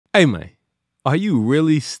Hey man, are you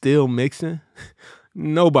really still mixing?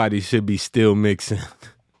 Nobody should be still mixing.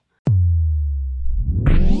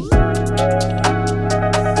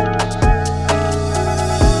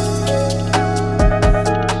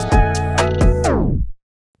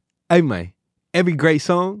 Hey man, every great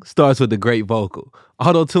song starts with a great vocal.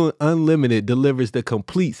 Auto-Tune Unlimited delivers the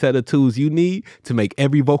complete set of tools you need to make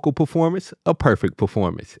every vocal performance a perfect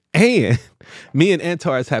performance. And me and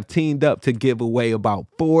Antares have teamed up to give away about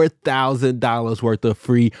 $4,000 worth of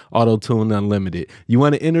free Auto-Tune Unlimited. You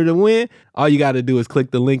want to enter to win? All you got to do is click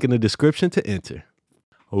the link in the description to enter.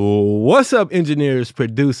 What's up, engineers,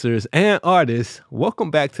 producers, and artists?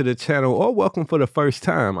 Welcome back to the channel, or welcome for the first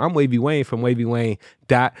time. I'm Wavy Wayne from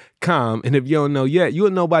Wavy.com, and if you don't know yet, you'll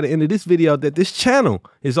know by the end of this video that this channel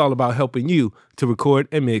is all about helping you to record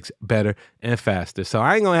and mix better and faster. So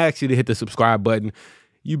I ain't gonna ask you to hit the subscribe button.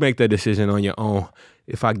 You make that decision on your own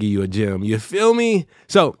if I give you a gem. You feel me?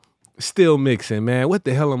 So, still mixing, man. What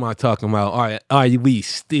the hell am I talking about? Are we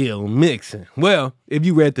still mixing? Well, if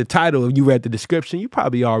you read the title, if you read the description, you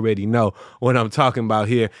probably already know what I'm talking about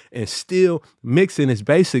here. And still mixing is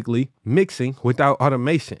basically mixing without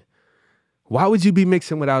automation. Why would you be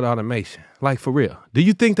mixing without automation? Like, for real. Do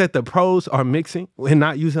you think that the pros are mixing and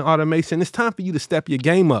not using automation? It's time for you to step your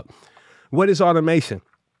game up. What is automation?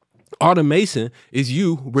 Automation is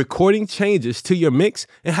you recording changes to your mix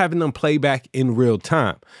and having them play back in real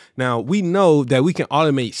time. Now, we know that we can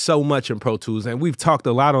automate so much in Pro Tools, and we've talked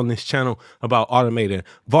a lot on this channel about automating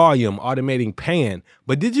volume, automating pan.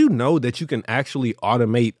 But did you know that you can actually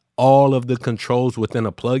automate all of the controls within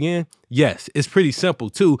a plugin? Yes, it's pretty simple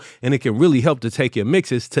too, and it can really help to take your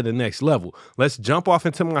mixes to the next level. Let's jump off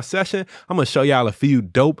into my session. I'm gonna show y'all a few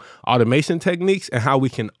dope automation techniques and how we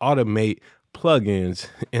can automate plugins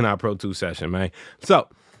in our Pro Tools session, man. So,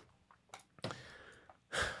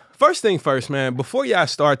 first thing first, man, before y'all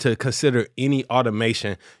start to consider any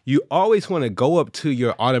automation, you always want to go up to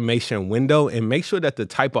your automation window and make sure that the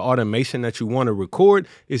type of automation that you want to record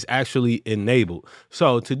is actually enabled.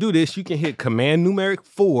 So to do this, you can hit Command numeric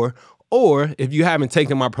 4, or if you haven't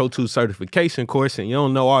taken my Pro Tools certification course and you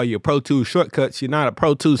don't know all your Pro Tools shortcuts, you're not a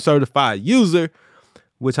Pro Tools certified user,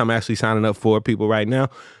 which I'm actually signing up for people right now.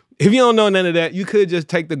 If you don't know none of that, you could just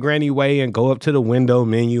take the granny way and go up to the window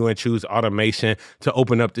menu and choose automation to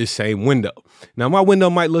open up this same window. Now, my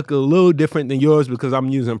window might look a little different than yours because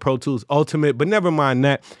I'm using Pro Tools Ultimate, but never mind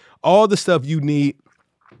that. All the stuff you need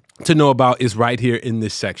to know about is right here in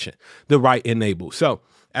this section, the write enable. So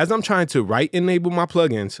as I'm trying to write enable my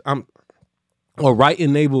plugins, or write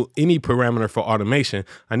enable any parameter for automation,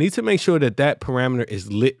 I need to make sure that that parameter is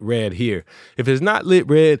lit red here. If it's not lit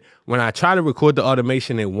red, when I try to record the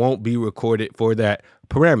automation, it won't be recorded for that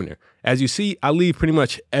parameter. As you see, I leave pretty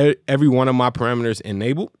much every one of my parameters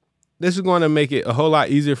enabled. This is going to make it a whole lot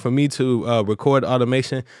easier for me to record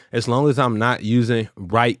automation as long as I'm not using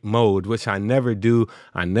write mode, which I never do.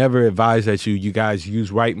 I never advise that you guys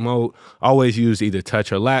use write mode. Always use either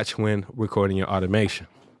touch or latch when recording your automation.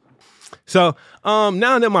 So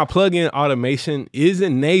now that my plugin automation is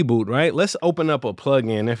enabled, right, let's open up a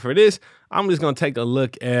plugin. And for this, I'm just going to take a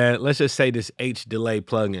look at, let's just say, this H delay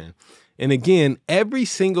plugin. And again, every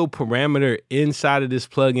single parameter inside of this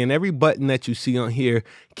plugin, every button that you see on here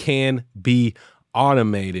can be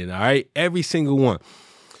automated. All right, every single one.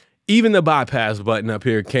 Even the bypass button up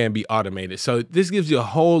here can be automated. So this gives you a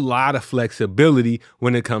whole lot of flexibility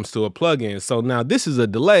when it comes to a plugin. So now this is a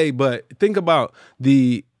delay, but think about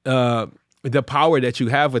the power that you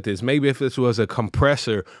have with this. Maybe if this was a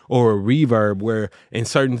compressor or a reverb, where in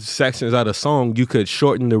certain sections of the song you could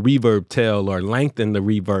shorten the reverb tail or lengthen the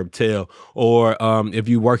reverb tail, or if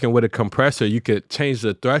you're working with a compressor, you could change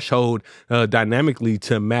the threshold dynamically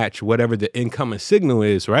to match whatever the incoming signal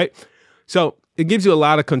is, right? So it gives you a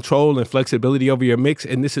lot of control and flexibility over your mix,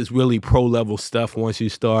 and this is really pro level stuff once you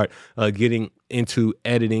start getting into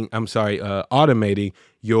automating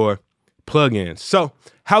your plugins. So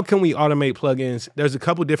how can we automate plugins? There's a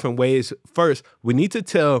couple different ways. First, we need to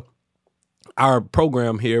tell our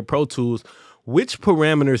program here, Pro Tools, which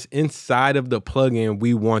parameters inside of the plugin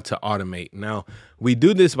we want to automate. Now, we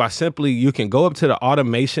do this by simply, you can go up to the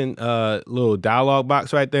automation little dialog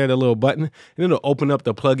box right there, the little button, and it'll open up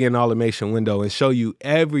the plugin automation window and show you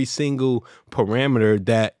every single parameter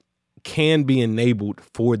that can be enabled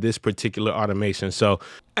for this particular automation. So,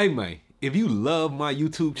 hey man, if you love my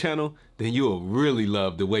YouTube channel, then you'll really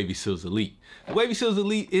love the Wavy Seals Elite. The Wavy Seals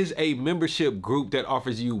Elite is a membership group that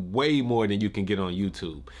offers you way more than you can get on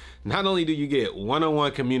YouTube. Not only do you get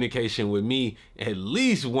one-on-one communication with me at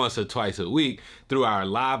least once or twice a week through our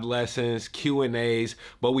live lessons, Q&As,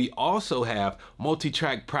 but we also have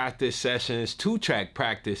multi-track practice sessions, 2-track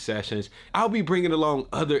practice sessions. I'll be bringing along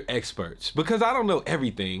other experts because I don't know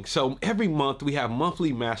everything. So every month we have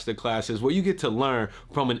monthly master classes where you get to learn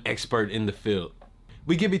from an expert in the field.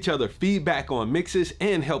 We give each other feedback on mixes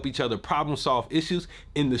and help each other problem solve issues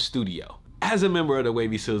in the studio. As a member of the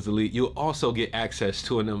Wavy Seals Elite, you'll also get access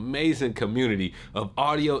to an amazing community of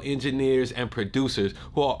audio engineers and producers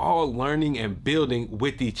who are all learning and building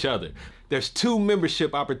with each other. There's 2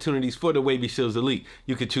 membership opportunities for the Wavy Seals Elite.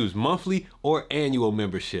 You can choose monthly or annual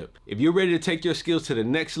membership. If you're ready to take your skills to the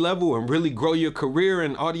next level and really grow your career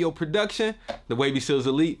in audio production, the Wavy Seals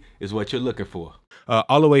Elite is what you're looking for.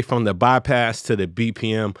 All the way from the bypass to the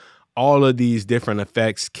BPM, all of these different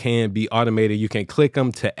effects can be automated. You can click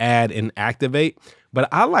them to add and activate, but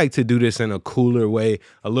I like to do this in a cooler way,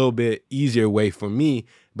 a little bit easier way for me,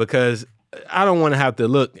 because I don't want to have to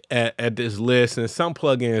look at this list. And some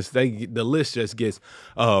plugins, the list just gets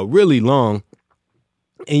really long,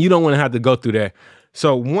 and you don't want to have to go through that.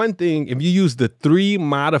 So one thing, if you use the 3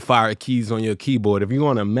 modifier keys on your keyboard, if you're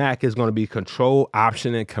on a Mac, it's going to be Control,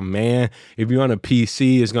 Option, and Command. If you're on a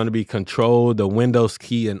PC, it's going to be Control, the Windows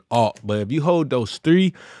key, and Alt. But if you hold those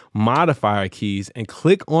 3 modifier keys and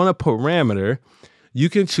click on a parameter, you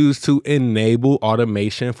can choose to enable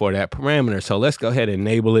automation for that parameter. So let's go ahead and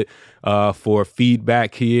enable it for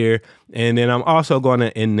feedback here. And then I'm also going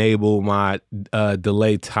to enable my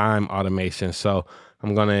delay time automation. So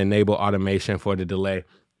I'm going to enable automation for the delay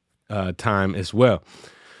time as well.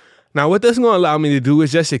 Now, what this is going to allow me to do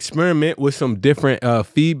is just experiment with some different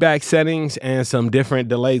feedback settings and some different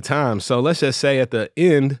delay times. So let's just say at the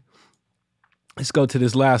end, let's go to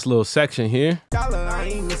this last little section here. I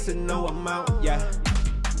ain't missing no amount, yeah.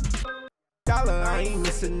 I ain't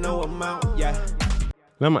missing no amount, yeah.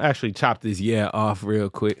 I'm going to actually chop this off real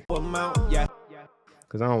quick, Yeah.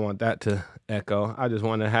 because I don't want that to echo. I just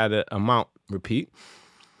want to have the amount repeat.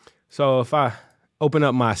 So if I open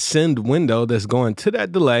up my send window that's going to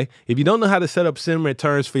that delay, if you don't know how to set up send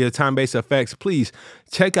returns for your time-based effects, please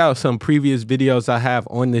check out some previous videos I have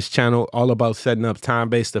on this channel all about setting up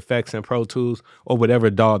time-based effects in Pro Tools or whatever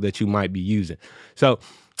DAW that you might be using. So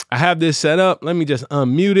I have this set up. Let me just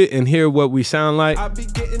unmute it and hear what we sound like. I be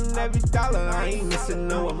getting every dollar. I ain't missing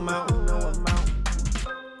no amount.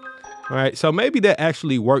 All right, so maybe that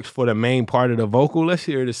actually works for the main part of the vocal. Let's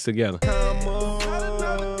hear this together.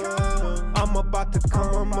 I'm about to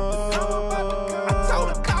come up. I told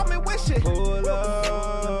her call me when she pull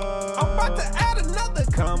up. I'm about to add another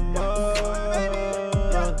comma.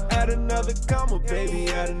 Add another comma,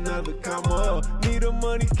 baby. Add another comma. Need a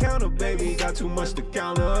money counter, baby. Got too much to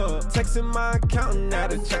count up. Texting my accountant,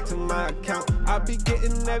 add a check to my account. I be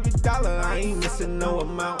getting every dollar. I ain't missing no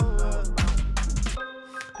amount.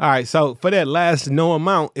 All right, so for that last no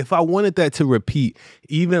amount, if I wanted that to repeat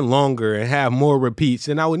even longer and have more repeats,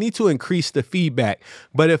 then I would need to increase the feedback.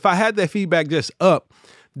 But if I had that feedback just up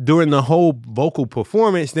during the whole vocal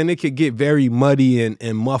performance, then it could get very muddy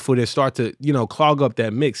and muffled and start to, clog up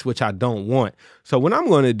that mix, which I don't want. So what I'm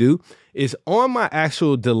going to do is on my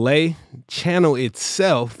actual delay channel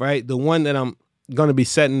itself, right, the one that I'm going to be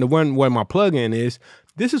setting, the one where my plugin is,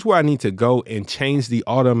 this is where I need to go and change the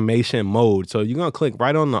automation mode. So you're going to click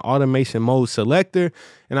right on the automation mode selector.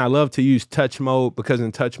 And I love to use touch mode because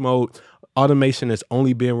in touch mode, automation is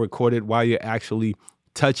only being recorded while you're actually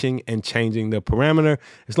touching and changing the parameter.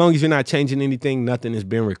 As long as you're not changing anything, nothing is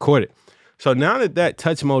being recorded. So now that that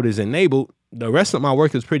touch mode is enabled, the rest of my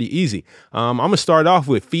work is pretty easy. I'm going to start off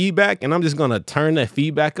with feedback, and I'm just going to turn that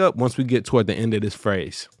feedback up once we get toward the end of this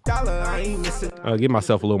phrase. I'll give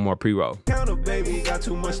myself a little more pre-roll. Baby, got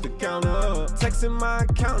too much to count up. Texting my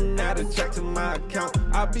accountant, add a check to my account.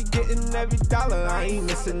 I be getting every dollar. I ain't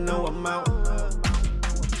missing no amount.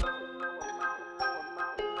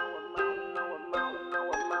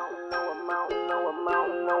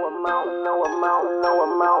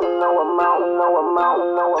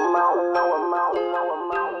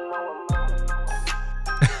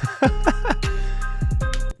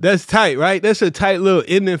 That's tight, right? That's a tight little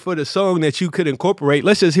ending for the song that you could incorporate.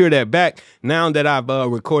 Let's just hear that back. Now that I've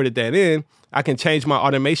recorded that in, I can change my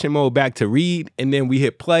automation mode back to read, and then we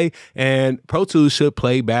hit play, and Pro Tools should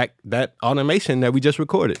play back that automation that we just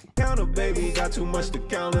recorded. Counter, baby, got too much to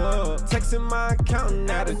count up. Texting my accountant,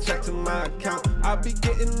 add a check to my account. I be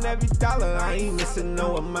getting every dollar. I ain't missing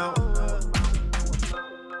no amount.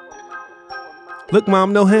 Look,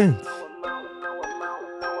 Mom, no hands.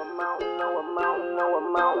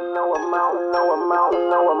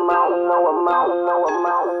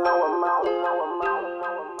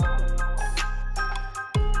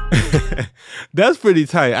 That's pretty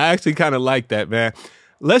tight. I actually kind of like that, man.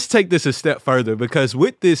 Let's take this a step further because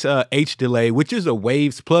with this H delay, which is a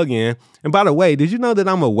Waves plugin, and by the way, did you know that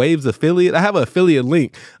I'm a Waves affiliate? I have an affiliate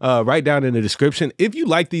link right down in the description. If you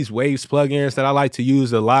like these Waves plugins that I like to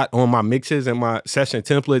use a lot on my mixes and my session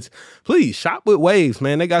templates, please shop with Waves,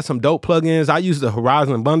 man. They got some dope plugins. I use the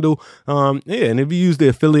Horizon bundle. Yeah, and if you use the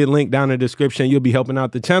affiliate link down in the description, you'll be helping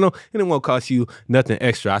out the channel and it won't cost you nothing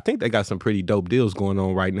extra. I think they got some pretty dope deals going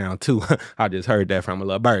on right now too. I just heard that from a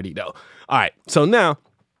little birdie though. All right, so now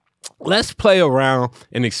let's play around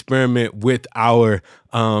and experiment with our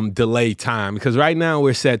delay time, because right now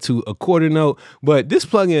we're set to a quarter note, but this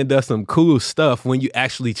plugin does some cool stuff when you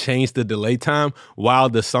actually change the delay time while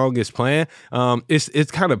the song is playing.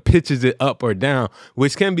 It kind of pitches it up or down,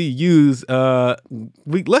 which can be used. I'm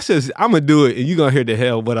gonna do it and you're gonna hear the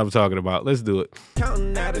hell what I'm talking about. Let's do it.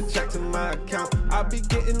 Counting out a check to my account. I be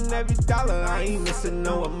getting every dollar. I ain't missing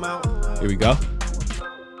no amount. Here we go.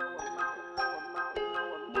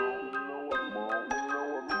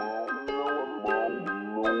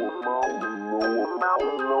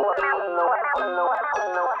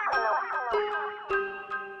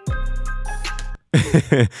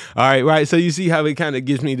 All right. So you see how it kind of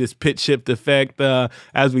gives me this pitch shift effect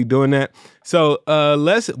as we doing that. So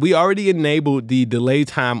we already enabled the delay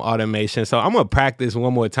time automation. So I'm gonna practice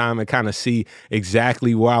one more time and kind of see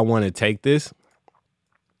exactly where I want to take this.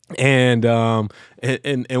 And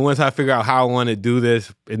once I figure out how I want to do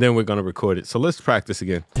this, and then we're gonna record it. So let's practice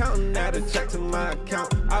again. Counting out a check to my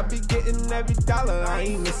account. I be getting every dollar. I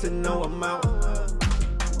ain't missing no amount.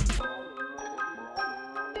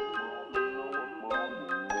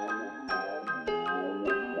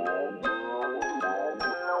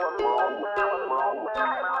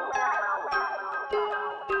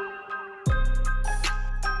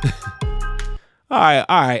 All right.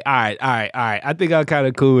 I think I'm kind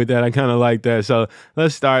of cool with that. I kind of like that. So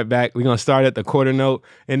let's start back. We're going to start at the quarter note.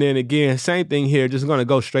 And then again, same thing here. Just going to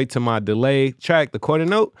go straight to my delay track, the quarter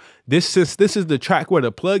note. Since this is the track where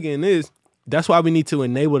the plugin is, that's why we need to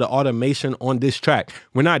enable the automation on this track.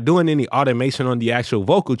 We're not doing any automation on the actual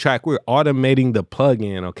vocal track. We're automating the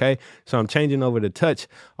plugin, okay? So I'm changing over to touch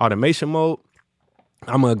automation mode.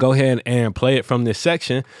 I'm going to go ahead and play it from this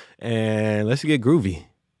section. And let's get groovy.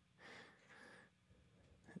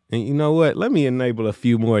 And you know what? Let me enable a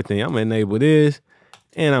few more things. I'm going to enable this,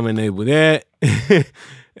 and I'm going to enable that.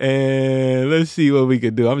 And let's see what we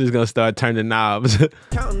can do. I'm just going to start turning knobs.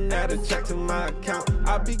 Counting out a check to my account.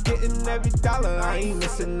 I be getting every dollar. I ain't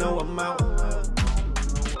missing no amount.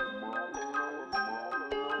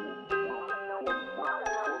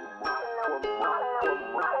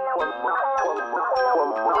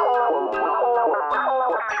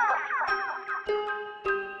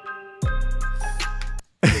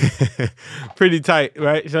 Pretty tight,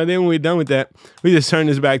 right? So then when we're done with that, we just turn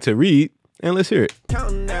this back to read and let's hear it.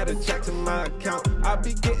 Counting out a check to my account. I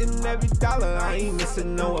be getting every dollar. I ain't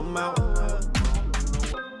missing no amount.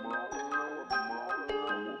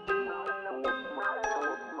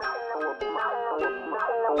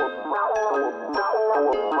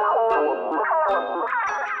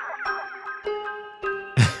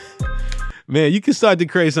 Man, you can start to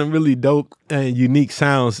create some really dope and unique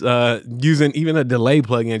sounds using even a delay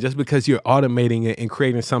plugin just because you're automating it and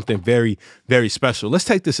creating something very, very special. Let's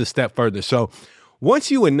take this a step further. So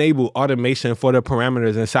once you enable automation for the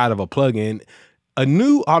parameters inside of a plugin, a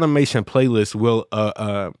new automation playlist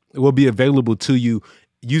will be available to you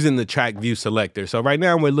using the track view selector. So right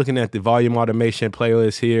now we're looking at the volume automation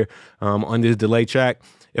playlist here on this delay track.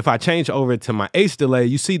 If I change over to my H delay,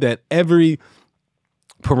 you see that every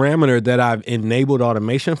parameter that I've enabled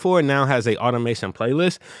automation for now has a automation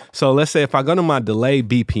playlist. So let's say if I go to my delay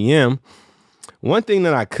BPM, one thing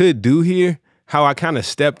that I could do here, how I kind of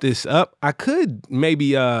step this up, I could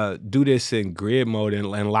maybe do this in grid mode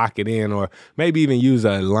and lock it in, or maybe even use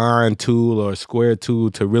a line tool or a square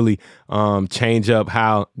tool to really change up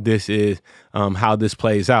how this is, how this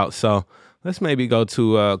plays out. So let's maybe go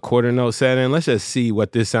to a quarter note setting. Let's just see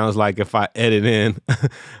what this sounds like if I edit in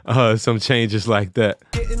some changes like that.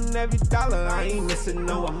 Getting every dollar. I ain't missing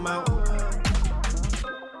no amount.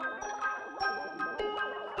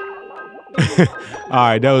 All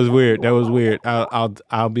right, that was weird. That was weird.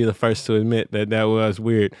 I'll be the first to admit that was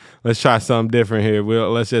weird. Let's try something different here.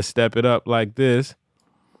 Let's just step it up like this.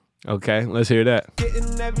 Okay, let's hear that.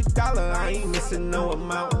 Getting every dollar. I ain't missing no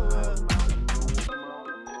amount.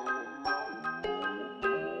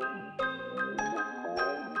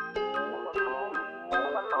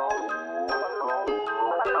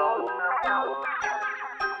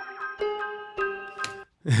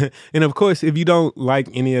 And of course, if you don't like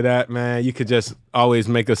any of that, man, you could just always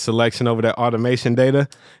make a selection over that automation data,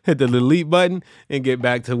 hit the delete button, and get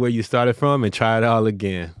back to where you started from and try it all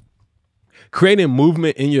again. Creating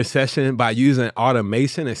movement in your session by using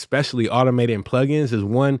automation, especially automating plugins, is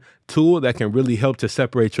one tool that can really help to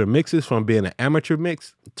separate your mixes from being an amateur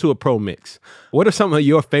mix to a pro mix. What are some of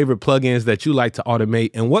your favorite plugins that you like to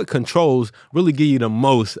automate, and what controls really give you the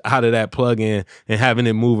most out of that plugin and having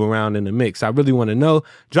it move around in the mix? I really want to know.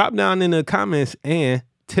 Drop down in the comments and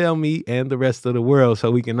tell me and the rest of the world so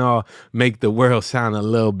we can all make the world sound a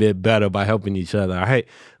little bit better by helping each other. All right.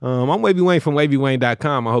 I'm Wavy Wayne from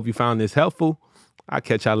Wavy.wav. I hope you found this helpful. I'll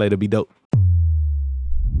catch y'all later. Be dope.